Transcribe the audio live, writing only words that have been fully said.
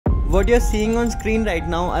What you're seeing on screen right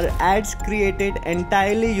now are ads created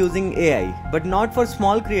entirely using AI, but not for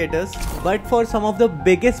small creators, but for some of the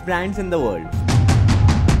biggest brands in the world.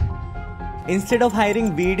 Instead of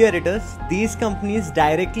hiring video editors, these companies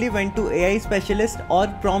directly went to AI specialists or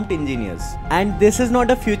prompt engineers. And this is not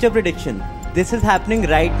a future prediction, this is happening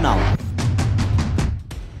right now.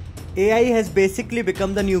 AI has basically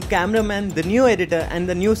become the new cameraman, the new editor and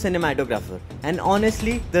the new cinematographer. And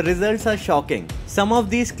honestly, the results are shocking. Some of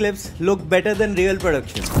these clips look better than real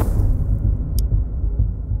production.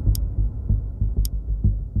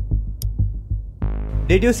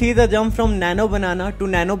 Did you see the jump from Nano Banana to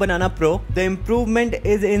Nano Banana Pro? The improvement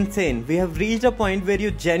is insane. We have reached a point where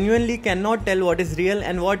you genuinely cannot tell what is real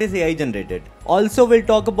and what is AI generated. Also, we'll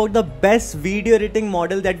talk about the best video editing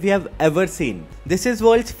model that we have ever seen. This is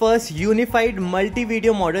world's first unified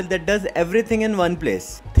multi-video model that does everything in one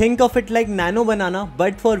place. Think of it like Nano Banana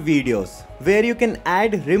but for videos, where you can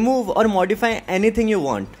add, remove or modify anything you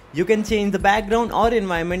want. You can change the background or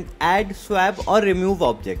environment, add, swap or remove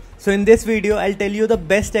objects. So in this video, I'll tell you the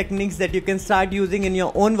best techniques that you can start using in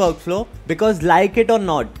your own workflow, because like it or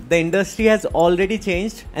not, the industry has already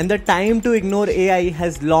changed and the time to ignore AI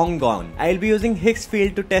has long gone. I'll be using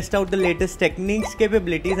Higgsfield to test out the latest techniques,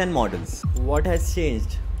 capabilities and models. What has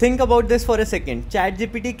changed? Think about this for a second.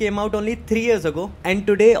 ChatGPT came out only 3 years ago and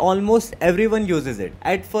today almost everyone uses it.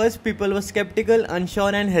 At first people were skeptical,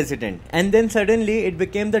 unsure and hesitant, and then suddenly it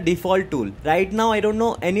became the default tool. Right now I don't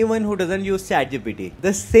know anyone who doesn't use ChatGPT.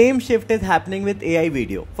 The same shift is happening with AI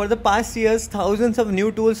video. For the past years, thousands of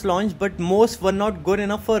new tools launched, but most were not good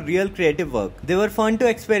enough for real creative work. They were fun to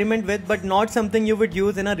experiment with but not something you would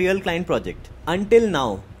use in a real client project. Until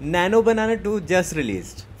now, Nano Banana 2 just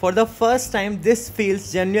released. For the first time, this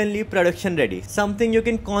feels genuinely production ready, something you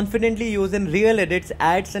can confidently use in real edits,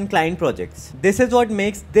 ads and client projects. This is what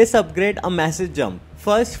makes this upgrade a massive jump.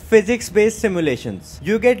 First, physics-based simulations.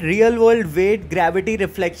 You get real-world weight, gravity,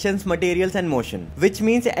 reflections, materials and motion, which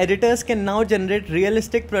means editors can now generate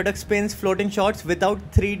realistic product spins, floating shots without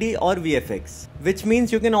 3D or VFX, which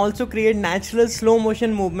means you can also create natural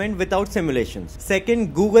slow-motion movement without simulations.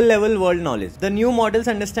 Second, Google-level world knowledge. The new models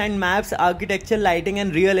understand maps, architecture, lighting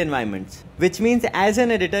and real environments, which means as an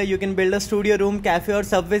editor, you can build a studio room, cafe or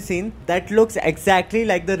subway scene that looks exactly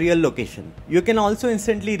like the real location. You can also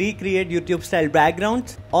instantly recreate YouTube-style backgrounds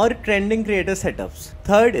or trending creator setups.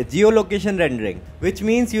 Third, geolocation rendering, which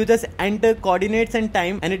means you just enter coordinates and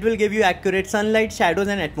time and it will give you accurate sunlight, shadows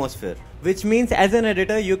and atmosphere, which means as an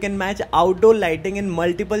editor you can match outdoor lighting in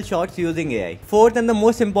multiple shots using AI. Fourth and the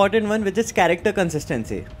most important one, which is character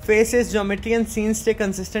consistency. Faces, geometry and scenes stay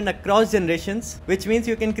consistent across generations, which means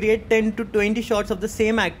you can create 10 to 20 shots of the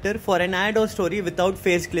same actor for an ad or story without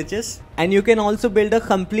face glitches. And you can also build a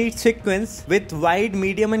complete sequence with wide,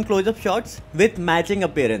 medium and close-up shots with matching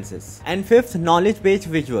appearances. And fifth,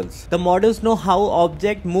 knowledge-based visuals. The models know how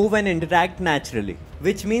objects move and interact naturally,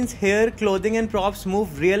 which means hair, clothing and props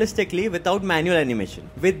move realistically without manual animation.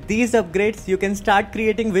 With these upgrades, you can start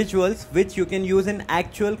creating visuals which you can use in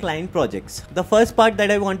actual client projects. The first part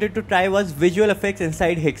that I wanted to try was visual effects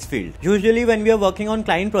inside Higgsfield. Usually when we are working on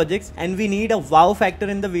client projects and we need a wow factor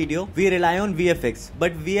in the video, we rely on VFX,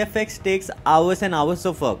 but VFX takes hours and hours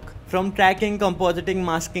of work. From tracking, compositing,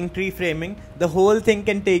 masking, tree framing, the whole thing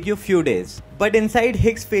can take you few days. But inside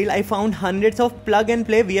Higgsfield, I found hundreds of plug and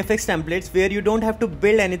play VFX templates where you don't have to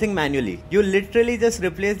build anything manually. You literally just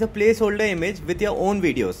replace the placeholder image with your own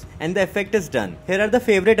videos and the effect is done. Here are the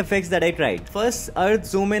favorite effects that I tried. First, Earth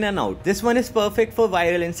zoom in and out. This one is perfect for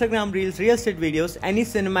viral Instagram reels, real estate videos, any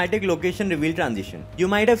cinematic location reveal transition. You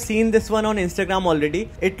might have seen this one on Instagram already.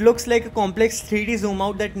 It looks like a complex 3D zoom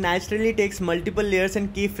out that naturally takes multiple layers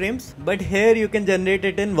and keyframes, but here you can generate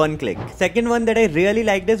it in one click. Second one that I really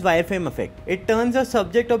liked is wireframe effect. It turns a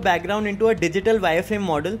subject or background into a digital wireframe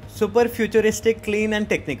model, super futuristic, clean and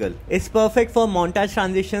technical. It's perfect for montage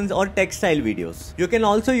transitions or text-style videos. You can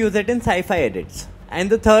also use it in sci-fi edits. And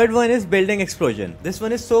the third one is building explosion. This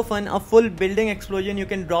one is so fun, a full building explosion you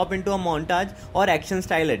can drop into a montage or action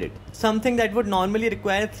style edit. Something that would normally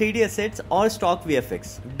require 3D assets or stock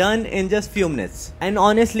VFX. Done in just few minutes. And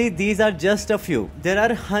honestly, these are just a few. There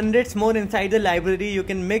are hundreds more inside the library. You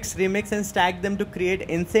can mix, remix and stack them to create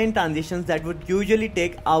insane transitions that would usually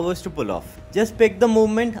take hours to pull off. Just pick the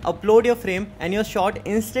movement, upload your frame and your shot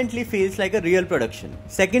instantly feels like a real production.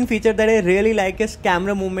 Second feature that I really like is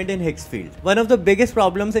camera movement in Higgsfield. One of the biggest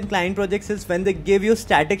problems in client projects is when they give you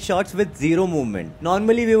static shots with zero movement.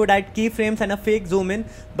 Normally we would add keyframes and a fake zoom in,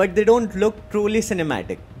 but they don't look truly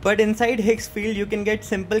cinematic. But inside Higgsfield, you can get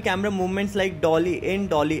simple camera movements like dolly in,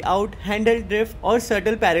 dolly out, handheld drift or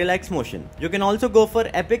subtle parallax motion. You can also go for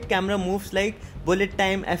epic camera moves like bullet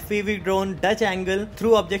time, FPV drone, Dutch angle,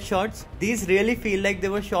 through object shots. These really feel like they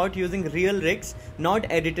were shot using real rigs, not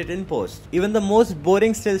edited in post. Even the most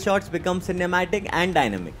boring still shots become cinematic and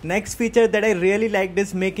dynamic. Next feature that I really liked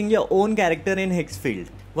is making your own character in Higgsfield.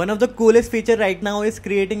 One of the coolest features right now is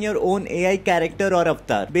creating your own AI character or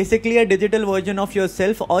avatar. Basically a digital version of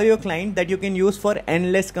yourself or your client that you can use for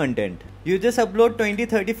endless content. You just upload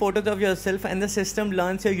 20-30 photos of yourself and the system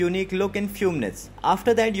learns your unique look in few minutes.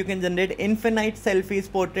 After that you can generate infinite selfies,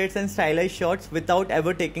 portraits and stylized shots without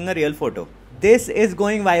ever taking a real photo. This is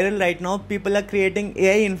going viral right now. People are creating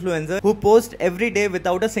AI influencers who post every day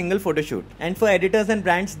without a single photo shoot. And for editors and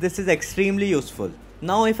brands, this is extremely useful.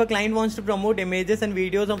 Now if a client wants to promote images and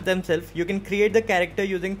videos of themselves, you can create the character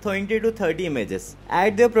using 20 to 30 images.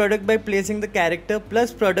 Add their product by placing the character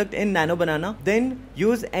plus product in Nano Banana. Then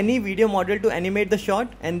use any video model to animate the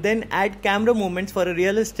shot and then add camera movements for a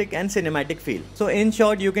realistic and cinematic feel. So in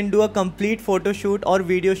short, you can do a complete photo shoot or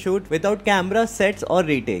video shoot without camera, sets or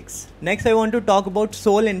retakes. Next I want to talk about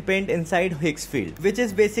Soul Inpaint inside Higgsfield, which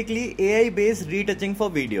is basically AI based retouching for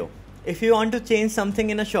video. If you want to change something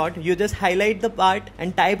in a shot, you just highlight the part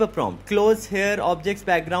and type a prompt. Clothes, hair, objects,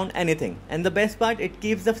 background, anything. And the best part, it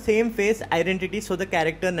keeps the same face identity so the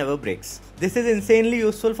character never breaks. This is insanely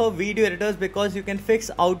useful for video editors because you can fix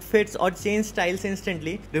outfits or change styles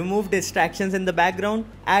instantly, remove distractions in the background,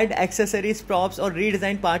 add accessories, props or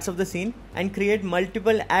redesign parts of the scene, and create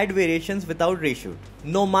multiple ad variations without reshoot.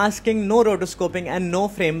 No masking, no rotoscoping and no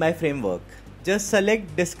frame by frame work. Just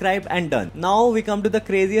select, describe and done. Now we come to the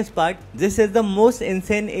craziest part. This is the most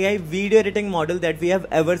insane AI video editing model that we have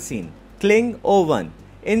ever seen. Kling O1.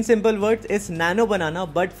 In simple words, it's Nano Banana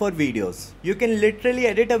but for videos. You can literally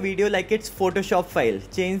edit a video like it's Photoshop file,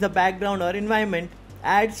 change the background or environment,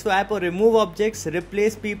 add, swap or remove objects,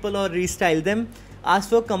 replace people or restyle them,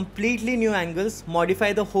 ask for completely new angles,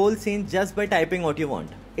 modify the whole scene just by typing what you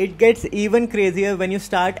want. It gets even crazier when you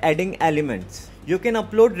start adding elements. You can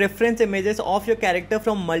upload reference images of your character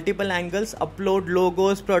from multiple angles, upload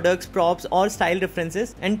logos, products, props or style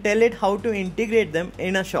references and tell it how to integrate them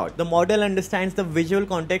in a shot. The model understands the visual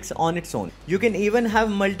context on its own. You can even have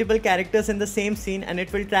multiple characters in the same scene and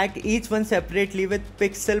it will track each one separately with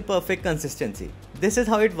pixel perfect consistency. This is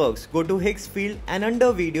how it works. Go to Higgsfield and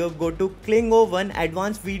under video go to Kling O1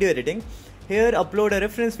 advanced video editing. Here upload a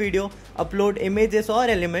reference video, upload images or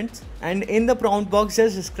elements and in the prompt box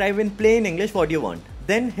just describe in plain English what you want.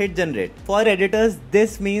 Then hit generate. For editors,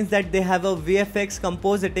 this means that they have a VFX,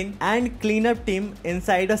 compositing and cleanup team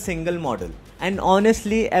inside a single model. And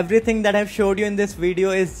honestly, everything that I've showed you in this video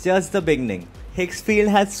is just the beginning. Higgsfield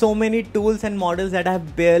has so many tools and models that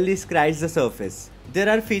have barely scratched the surface. There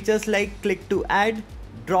are features like click to add,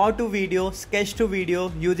 draw to video, sketch to video,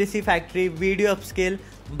 UGC factory, video upscale,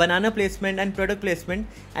 banana placement and product placement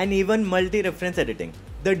and even multi-reference editing.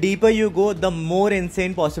 The deeper you go, the more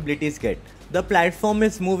insane possibilities get. The platform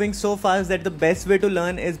is moving so fast that the best way to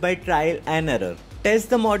learn is by trial and error. Test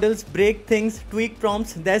the models, break things, tweak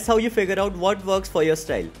prompts, that's how you figure out what works for your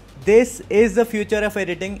style. This is the future of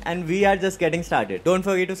editing and we are just getting started. Don't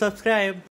forget to subscribe.